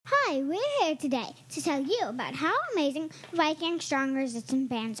Hi, we're here today to tell you about how amazing Viking Strong Resistant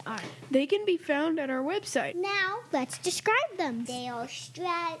bands are. They can be found at our website. Now, let's describe them. They are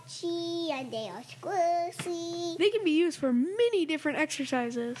stretchy and they are squishy. They can be used for many different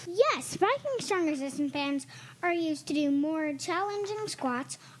exercises. Yes, Viking Strong Resistant bands are used to do more challenging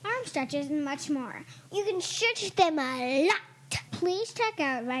squats, arm stretches, and much more. You can stretch them a lot. Please check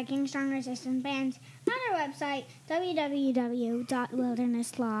out Viking Strong Resistant bands at our website,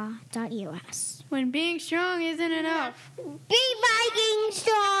 www.wildernesslaw.us. When being strong isn't enough. Be Viking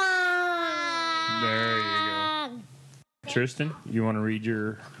strong! There you go. Tristan, you want to read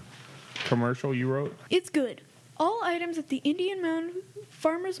your commercial you wrote? It's good. All items at the Indian Mound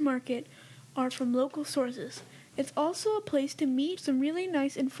Farmers Market are from local sources. It's also a place to meet some really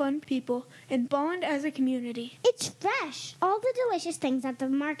nice and fun people and bond as a community. It's fresh. All the delicious things at the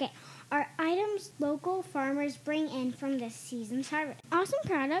market are items local farmers bring in from this season's harvest. Awesome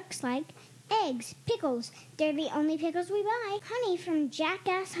products like eggs, pickles. They're the only pickles we buy. Honey from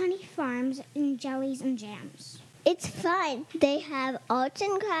Jackass Honey Farms, and jellies and jams. It's fun. They have arts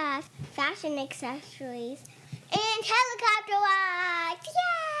and crafts, fashion accessories, and helicopter rides.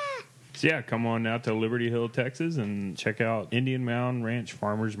 Yeah! So yeah, come on out to Liberty Hill, Texas, and check out Indian Mound Ranch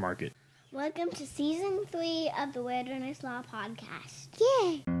Farmers Market. Welcome to Season 3 of the Wilderness Law Podcast.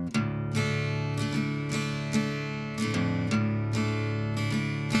 Yay!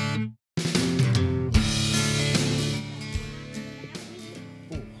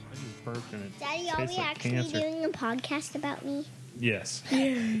 Oh, I just burped in it. Daddy, are Tastes we like actually cancer. doing a podcast about me? Yes.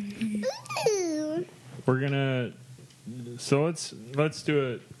 Ooh. We're gonna. So let's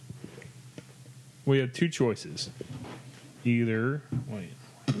do it. We have two choices. Either wait.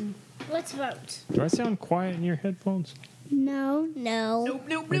 Let's vote. Do I sound quiet in your headphones? No. No.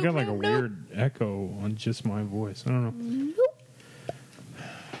 I got like a weird echo on just my voice. I don't know.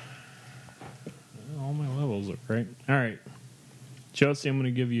 All my levels look right. All right. Chelsea, I'm going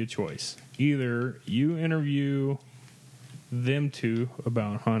to give you a choice. Either you interview them two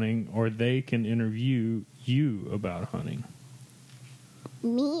about hunting, or they can interview you about hunting.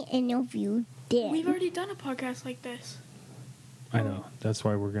 Me interview them. We've already done a podcast like this. I know. That's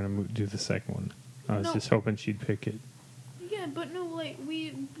why we're going to do the second one. I was No. just hoping she'd pick it. Yeah, but no, like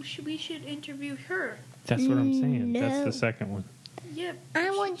we should interview her. That's what I'm saying. That's No. the second one. Yeah, I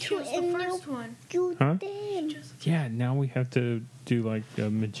she want to chose the interview first one. Huh? them. Yeah, now we have to do like a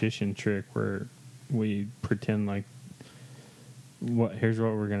magician trick where we pretend like here's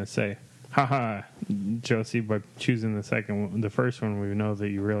what we're gonna say. Haha, Josie, by choosing the second one, the first one, we know that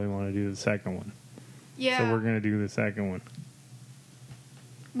you really want to do the second one. Yeah, So we're gonna do the second one.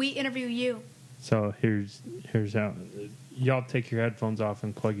 we interview you. So here's how. Y'all take your headphones off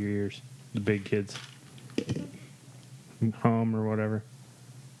and plug your ears. The big kids. Hum or whatever.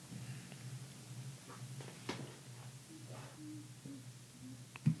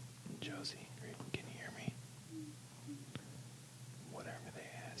 Josie, can you hear me? Whatever they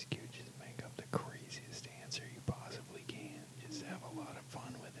ask you, just make up the craziest answer you possibly can. Just have a lot of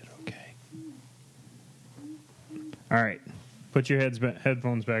fun with it, okay? All right. Put your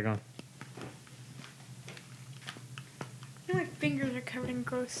headphones back on. My fingers are covered in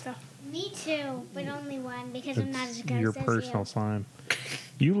gross stuff. Me too, but only one because I'm not as It's gross your as personal you. slime.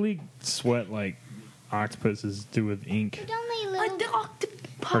 You leak sweat like octopuses do with ink. But only Like little. the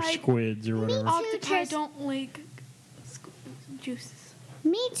Or octopi. squids or whatever. Octopi Tris- don't like juices.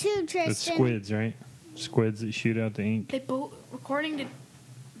 Me too, The Tristan. squids, right? Squids that shoot out the ink. They both, according to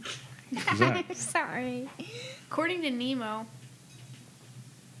What's that? I'm sorry. Nemo.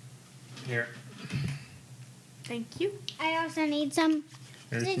 Here. Thank you. I also need some.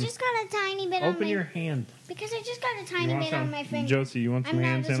 Because I just got a tiny bit on Open my. your hand. Because I just got a You tiny want bit on some? my finger. Josie, you want some I'm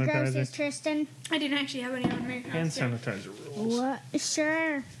hand not as gross as sanitizer? Tristan. I didn't actually have any on me. Hand sanitizer rules. What?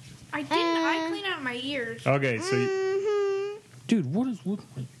 Sure. I didn't. I clean out my ears. Okay, so, Mm-hmm. dude, what is with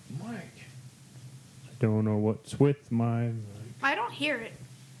my mic? I don't know what's with my mic. I don't hear it.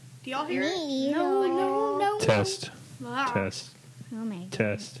 Do y'all hear it? Me? No. Test. Wow. Test. Oh my.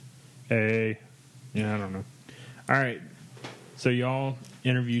 Test. Hey. Yeah, I don't know. All right. So y'all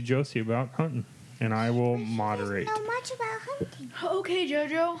interview Josie about hunting, and I will moderate. Know much about hunting. Okay,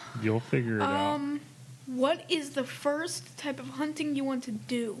 JoJo. You'll figure it out. What is the first type of hunting you want to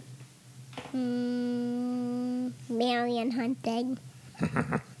do? Marion hunting.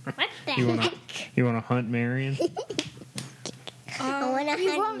 What the You wanna heck? you wanna hunt Marion? I want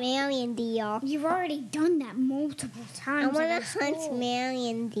to hunt Marion deer. You've already done that multiple I times. want at to our hunt school.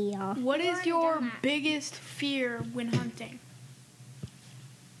 Marion deer. What is already your done that. biggest fear when hunting?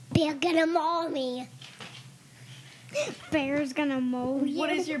 They're gonna maul me. Bear's gonna mow you.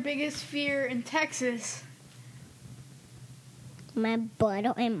 What is your biggest fear in Texas? My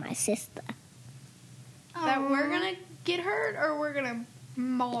brother and my sister. That we're gonna get hurt or we're gonna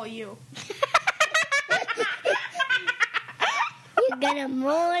maul you? You're gonna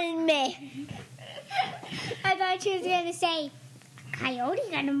maul me. I thought she was gonna say, Coyote's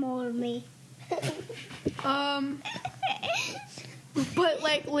gonna mold me. But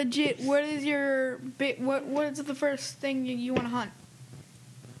like legit, what is your what is the first thing you want to hunt?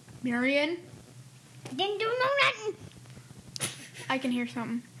 Marion? Didn't do no nothing. I can hear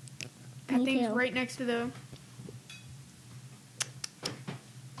something. That Me thing's too. right next to the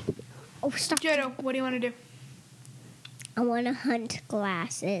Oh, stop. Jodo. What do you want to do? I want to hunt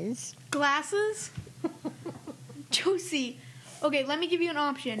glasses. Glasses? Josie. Okay, let me give you an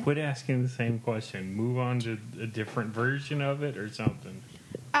option. Quit asking the same question. Move on to a different version of it or something.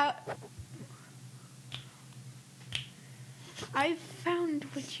 I found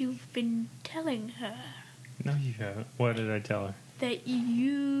what you've been telling her. No, you haven't. What did I tell her? That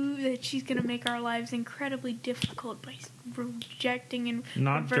she's gonna make our lives incredibly difficult by rejecting and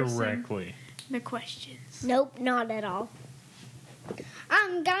Not reversing directly. the questions. Nope, not at all.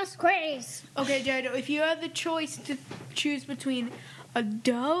 I'm gonna squeeze. Okay, Jodo, if you had the choice to choose between a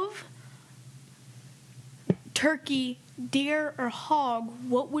dove, turkey, deer, or hog,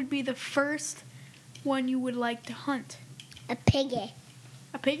 what would be the first one you would like to hunt? A piggy.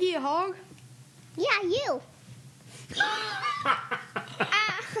 A piggy, a hog? Yeah, you.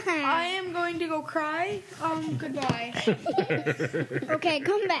 I am going to go cry. Goodbye. Okay,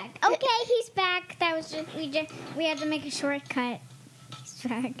 come back. Okay, he's back. That was just we had to make a shortcut. He's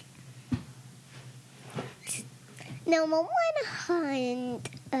back. No, I want to hunt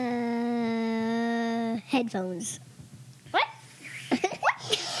headphones. What?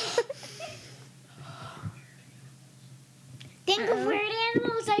 Think of weird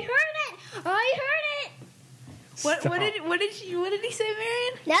animals. I heard it. I heard it. What Stop. did he say,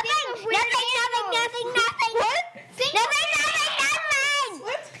 Marion? Nothing. Think of weird Nothing. What? Nothing.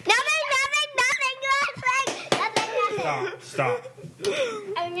 Stop.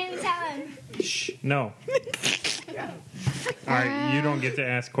 I'm gonna tell him. Shh. No. All right, you don't get to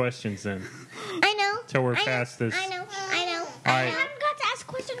ask questions then. I know. Till we're past this. I know. All I right. haven't got to ask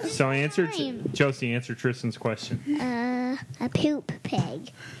questions. So answer, Time. Josie, answer Tristan's question. A poop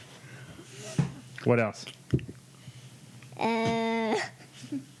pig. What else? I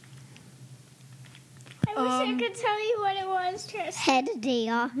wish I could tell you what it was, Tristan. Head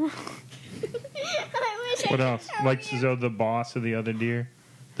deer. I wish What I else? could tell Like you. so the boss of the other deer?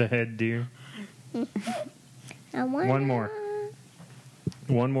 The head deer? I want One more.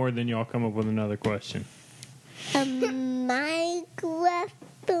 One more, then y'all come up with another question. a microphone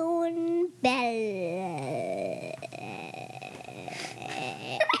bell.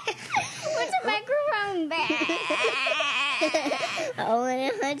 What's a microphone bag? I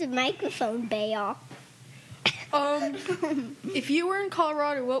want to hunt a microphone bear. If you were in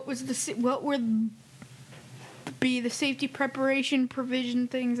Colorado, what would be the safety preparation provision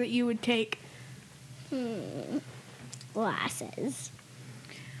things that you would take? Glasses.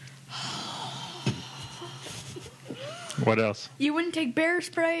 What else? You wouldn't take bear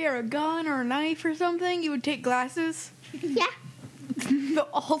spray or a gun or a knife or something. You would take glasses. Yeah. The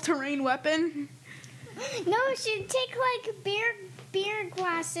all-terrain weapon. No, she'd take like beer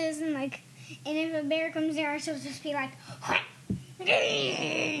glasses and if a bear comes there, she'll just be like.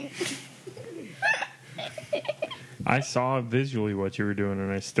 I saw visually what you were doing,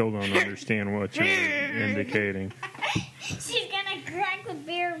 and I still don't understand what you're indicating. She's gonna crack the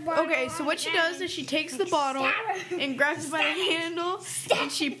beer bottle. Okay, so what she does is she takes the bottle and grabs it by the handle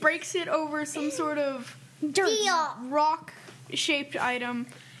and she breaks it over some sort of rock-shaped item,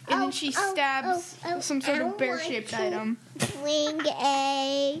 and then she stabs some sort of bear-shaped item. Bring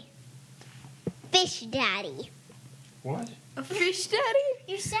a fish daddy. What? A fish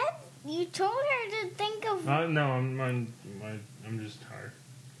daddy? You told her to think of. No, I'm just tired.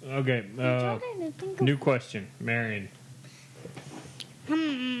 Okay, You told her to think of. new question. Marion. I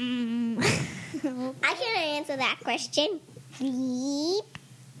can answer that question. Beep.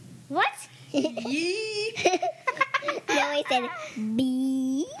 What? Yee! No, I said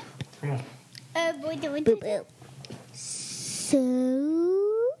beep. Come on. Boy, Boop, boop. So,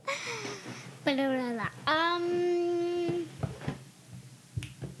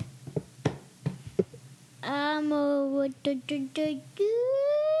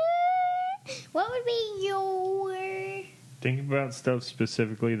 what would be your? Think about stuff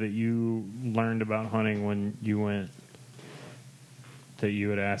specifically that you learned about hunting when you went that you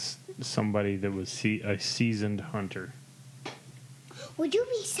would ask somebody that was a seasoned hunter? Would you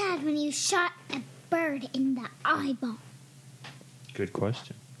be sad when you shot a bird in the eyeball? Good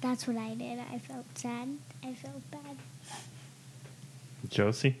question. That's what I did. I felt sad. I felt bad.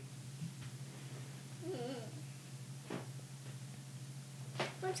 Josie?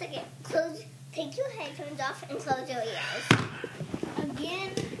 One second. Take your headphones off and close your ears.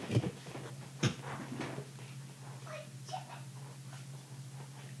 Again.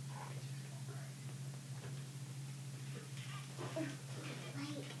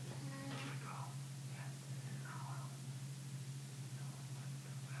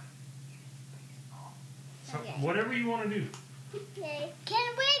 So, whatever you want to do. Okay.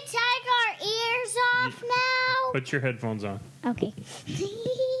 Can we take our ears off now? Put your headphones on. Okay.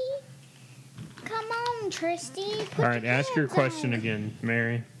 Come on, Tristy. All right, ask your question again,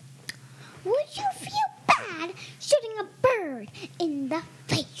 Mary. Would you feel bad shooting a bird in the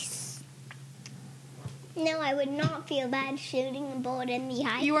face? No, I would not feel bad shooting a bird in the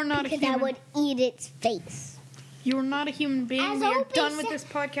eye. You are not a because human. I would eat its face. You are not a human being. As We are Opie done with said- this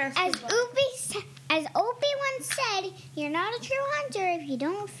podcast. As Opie once said, you're not a true hunter if you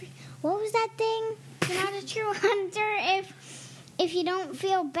don't. What was that thing? You're not a true hunter if you don't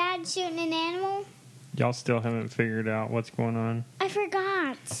feel bad shooting an animal. Y'all still haven't figured out what's going on? I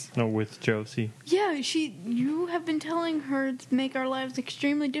forgot. No, with Josie. Yeah, you have been telling her to make our lives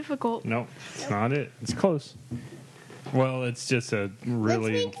extremely difficult. Nope, it's not it. It's close. Well, it's just a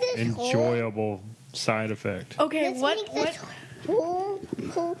really make this enjoyable side effect. Okay, Let's what make this whole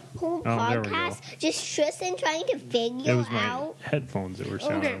Oh, there we go. podcast just Tristan trying to It figure was my out, headphones that were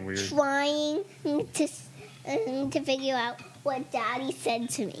sounding Okay. weird. trying to figure out what Daddy said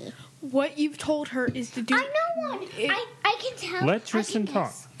to me. what you've told her is to do I know one. It- I can tell. Let I Tristan can talk.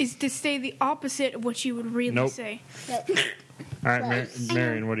 guess. is to say the opposite of what you would really Nope. say. So, All right, Close.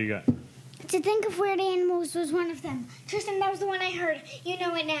 Marion, what do you got? To think of weird animals was one of them. Tristan, that was the one I heard. You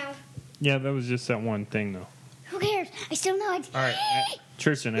know it now. Yeah, that was just that one thing, though. Who cares? I still know it. All right,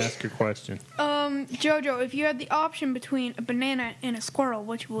 Tristan, ask your question. Jojo, if you had the option between a banana and a squirrel,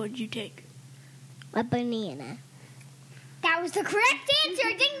 which would you take? a banana. That was the correct answer.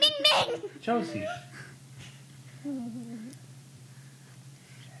 Ding, ding, ding. Josie.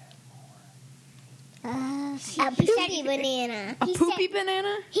 A He said- poopy banana. A He poopy said-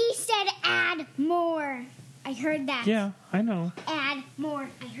 banana? He said add more. I heard that. Yeah, I know. Add more.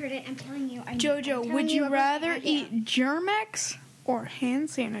 I heard it. I'm telling you. I'm Jojo, telling would you everything rather I hear. eat Germex or hand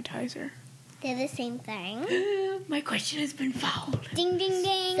sanitizer? They're the same thing. My question has been fouled. Ding, ding,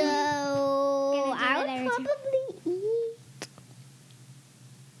 ding. So Gonna do I that would every time. probably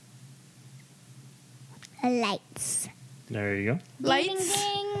eat lights. There you Lights? Ding,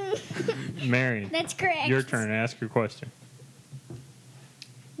 ding. go. Marion, That's correct. your turn. Ask your question.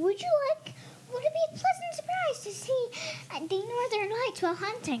 Would it be a pleasant surprise to see the northern lights while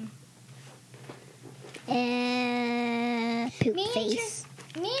hunting? Poop Me and, face.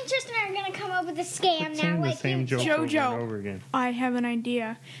 Me and Tristan are going to come up with a scam Quit now. saying the Like same you. joke Jojo. over and over again. I have an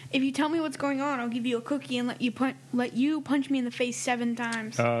idea. If you tell me what's going on, I'll give you a cookie and let you punch me in the face 7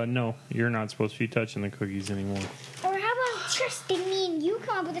 times. No, you're not supposed to be touching the cookies anymore. Or how about Tristan, me and you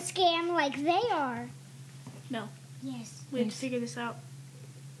come up with a scam like they are? No. Yes. We have to figure this out.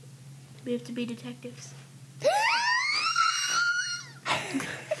 We have to be detectives.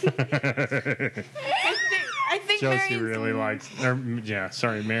 I think Josie Marion's really likes,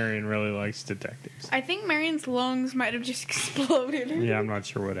 Marion really likes detectives. I think Marion's lungs might have just exploded. Yeah, I'm not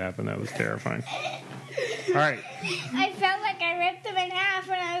sure what happened. That was terrifying. All right, I felt like I ripped them in half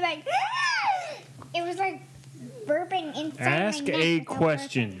when I was like, it was like burping inside ask my neck a without Jojo,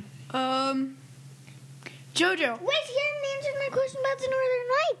 question. burping. Wait, you haven't answered my question about the northern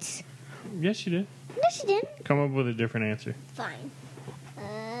lights. Yes, you did. Yes, you did. Come up with a different answer. Fine.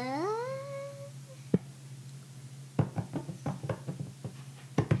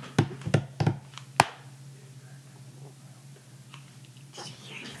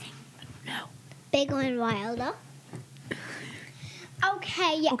 No. Big and wilder.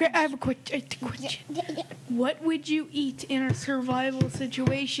 Okay, yeah. Okay, I have a question. What would you eat in a survival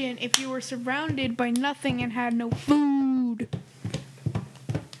situation if you were surrounded by nothing and had no food?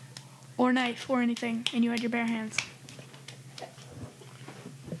 Or knife or anything, and you had your bare hands?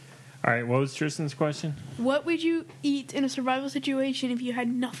 All right, what was Tristan's question? What would you eat in a survival situation if you had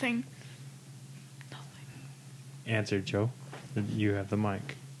nothing? Answer, Joe. You have the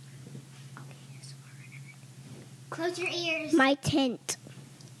mic. Close your ears. My tent.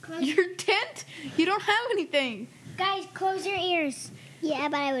 Close Your tent? You don't have anything. Guys, close your ears. Yeah,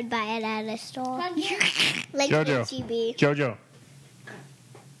 but I would buy it at a store. Plug your Like Jojo. HEB. Jojo,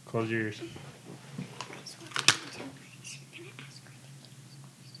 Close your ears.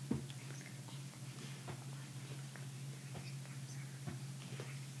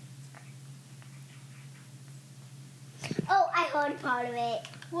 Oh, I heard part of it.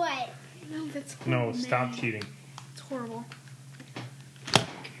 What? No, that's No, horrible, stop Mary. cheating. It's horrible.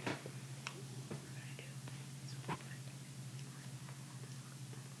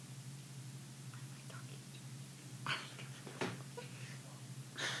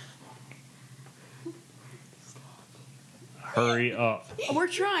 Hurry up. We're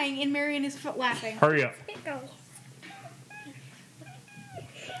trying, and Marion is laughing. Hurry up.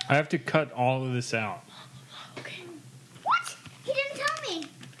 I have to cut all of this out. What? He didn't tell me.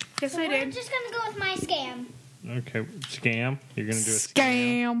 Yes, I We're did. just gonna go with my scam. Okay, scam. You're gonna do a scam.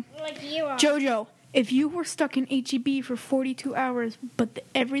 Scam. Like you are. Jojo, if you were stuck in HEB for 42 hours, but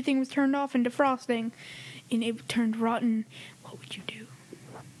everything was turned off and defrosting, and it turned rotten, what would you do?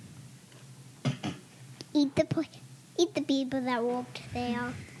 Eat the people that worked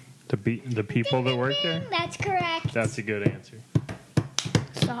there. The people that work there. That's correct. That's a good answer.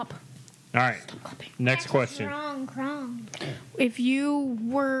 Stop. All right. Next question. Wrong. If you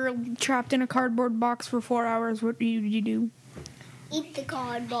were trapped in a cardboard box for 4 hours, what would you do? Eat the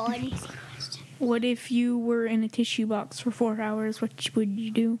cardboard. What if you were in a tissue box for 4 hours? What would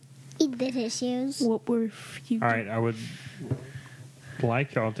you do? Eat the tissues. What were you? All right, I would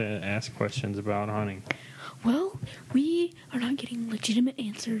like y'all to ask questions about hunting. Well, we are not getting legitimate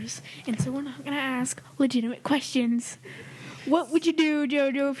answers, and so we're not going to ask legitimate questions. What would you do,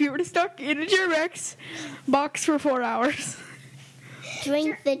 Jojo, if you were stuck in a Germex box for 4 hours?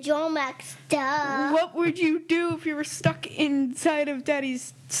 Drink the Germex stuff. What would you do if you were stuck inside of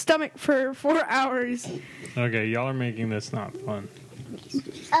Daddy's stomach for 4 hours? Okay, y'all are making this not fun.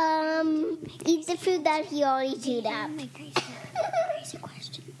 Eat the food that he already chewed up. Crazy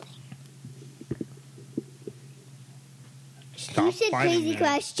question. Stop You said fighting crazy that.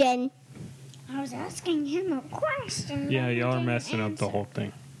 question. I was asking him a question. Yeah, but he y'all are didn't messing up the answer. whole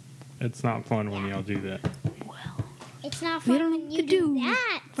thing. It's not fun when y'all do that. It's not We fun don't when know you what to do.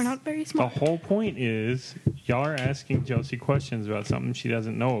 that. We're not very The smart. whole point is y'all are asking Josie questions about something she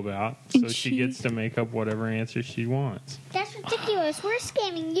doesn't know about, so And she she- gets to make up whatever answer she wants. That's ridiculous. We're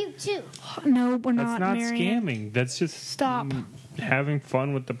scamming you too. No, we're That's not Marianne. scamming. That's just Stop. having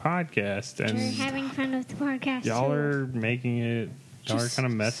fun with the podcast, We're and having fun with the podcast. y'all too. are making it. Y'all are Just- kind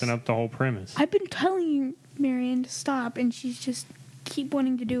of messing up the whole premise. I've been telling Marianne to stop, and she's just keep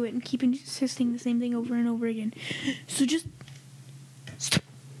wanting to do it and keep insisting the same thing over and over again. So just stop,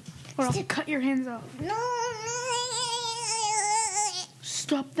 or I'll cut your hands off.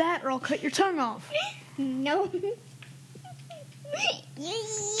 Stop that, or I'll cut your tongue off. No.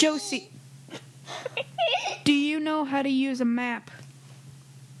 Josie, do you know how to use a map?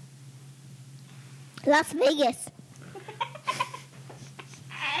 Las Vegas.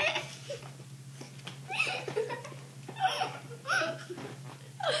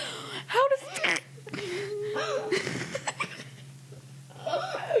 How does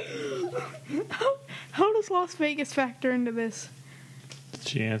how does Las Vegas factor into this?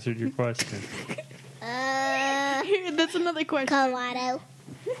 She answered your question. Here, that's another question. Colorado.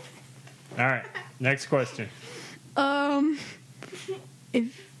 All right, next question.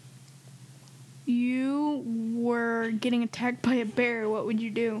 If you were getting attacked by a bear, what would you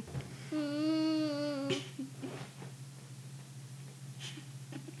do?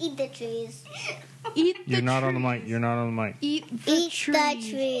 Eat the trees. Eat the You're not on the trees. mic. You're not on the mic. Eat the Eat trees.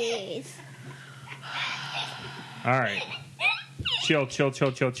 the trees. All right. Chill.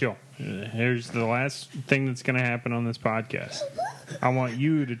 Here's the last thing that's going to happen on this podcast. I want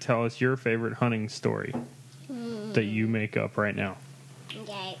you to tell us your favorite hunting story that you make up right now.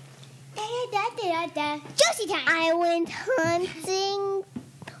 Okay. Josie time. I went hunting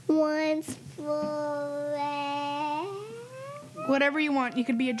once for Whatever you want. You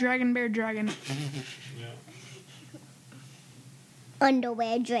could be a dragon, bear, dragon.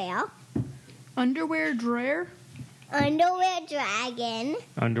 underwear drill. Underwear, drare. Underwear dragon.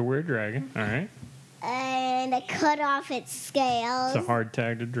 Underwear dragon. All right. And I cut off its scales. It's a hard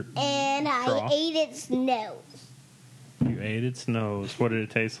tag to and I draw. ate its nose. You ate its nose. What did it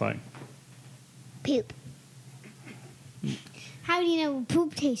taste like? Poop. How do you know what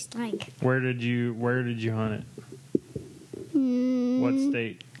poop tastes like? Where did you hunt it? What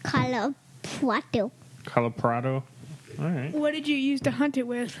state? Colorado. Colorado. All right. What did you use to hunt it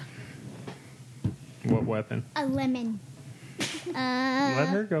with? What weapon? A lemon. Let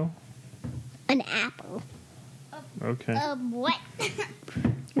her go. An apple. Okay. What?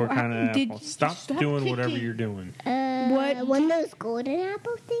 What Wow, kind of did apple? you Stop stop doing whatever picking? you're doing. What? One of those golden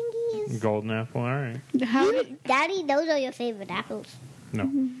apple thingies. Golden apple. All right. How did, Daddy, those are your favorite apples. No.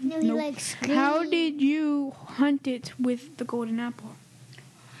 No, he Nope. likes how did you hunt it with the golden apple?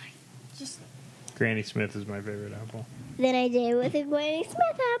 Granny Smith is my favorite apple. Then I did with a Granny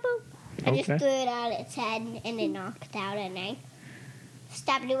Smith apple. I just Okay. threw it out its head and it knocked out and I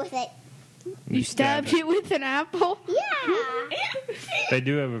stabbed it with it. You stabbed it with an apple? Yeah. They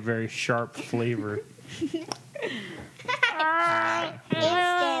do have a very sharp flavor.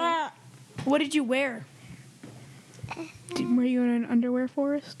 Instant. What did you wear? Were you in an underwear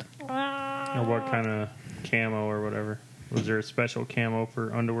forest? Or what kind of camo or whatever? Was there a special camo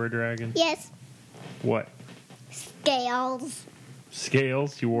for underwear dragon? Yes. What? Scales.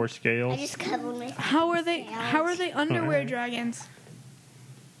 Scales? You wore I scales? just covered my How are they? How are they underwear dragons?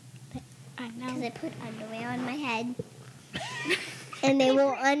 I because know. I put underwear on my head. And they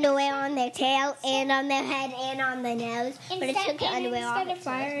wore underwear on their tail and on their head and on their nose. But it took the underwear off. Instead of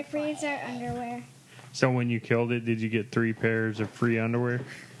fire, it frees our underwear. So when you killed it, did you get 3 pairs of free underwear?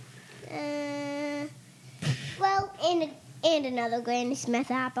 Well, and another Granny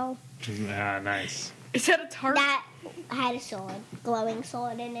Smith apple. Ah, nice. Is that a tart? That had a sword, glowing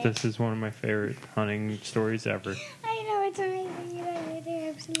sword in it. This is one of my favorite hunting stories ever. I know, it's amazing. You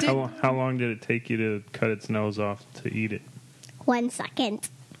know, it's How long did it take you to cut its nose off to eat it? 1 second.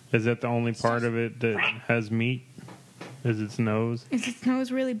 Is that the only part of it that has meat? Is its nose? Is its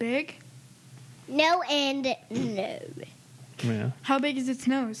nose really big? No and no. Yeah. How big is its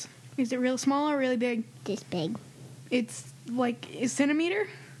nose? Is it real small or really big? This big. It's like a centimeter,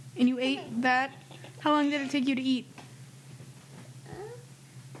 and you ate that. How long did it take you to eat?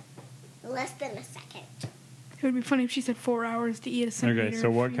 Less than a second. It would be funny if she said 4 hours to eat a centimeter. Okay, so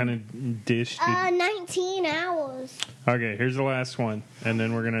what kind of dish did... 19 hours. Okay, here's the last one, and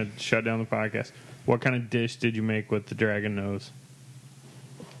then we're going to shut down the podcast. What kind of dish did you make with the dragon nose?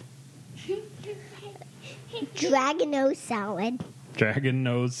 Dragon nose salad. Dragon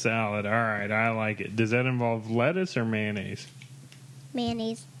nose salad. All right, I like it. Does that involve lettuce or mayonnaise?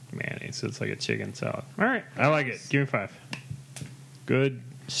 Mayonnaise. Mayonnaise. So it's like a chicken salad. All right, I like it. Give me 5. Good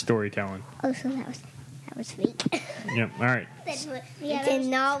storytelling. Oh, so that was fake. Yep. All right. It did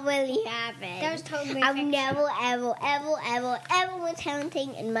not really happen. That was totally I've fake. never, ever went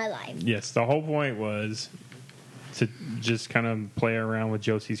hunting in my life. Yes, the whole point was to just kind of play around with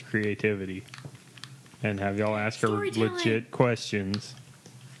Josie's creativity and have y'all ask her Storytelling. legit questions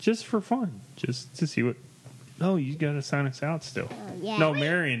just for fun, just to see what. Oh, you got to sign us out still. yeah. No,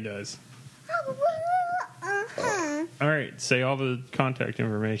 Marion does. Uh-huh. All right, say all the contact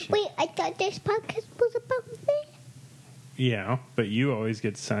information. Wait, I thought this podcast was about me. Yeah, but you always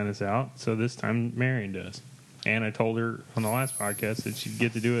get to sign us out, so this time Marion does. And I told her on the last podcast that she'd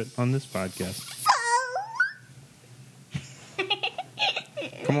get to do it on this podcast.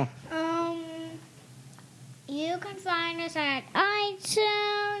 Come on. You can find us at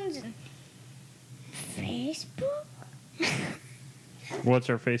iTunes, Facebook. What's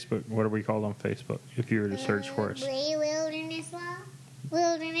our Facebook? What are we called on Facebook if you were to search for us? Brave Wilderness Law.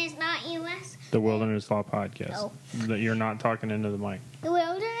 Wilderness.us. The Wilderness Law Podcast. Oh. That you're not talking into the mic. The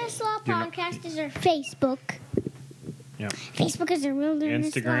Wilderness Law You're not- Podcast is our Facebook. Yeah. Facebook is our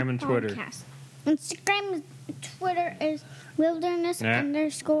Wilderness Instagram Law and Twitter. Podcast. Instagram and Twitter is wilderness Nah.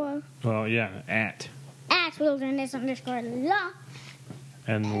 underscore Well, yeah, at. wilderness underscore law.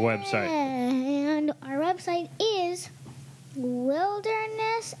 And the website. And our website is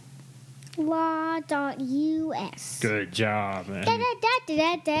wildernesslaw.us. Good job. And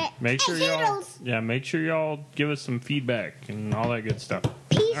Da-da-da-da-da-da. make sure Hey, y'all Toodles. make sure y'all give us some feedback and all that good stuff.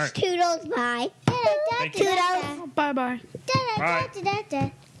 Peace, All right. toodles, bye. Thank you. Toodles. Bye bye. Da-da-da-da-da-da.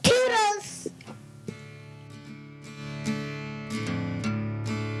 Toodles.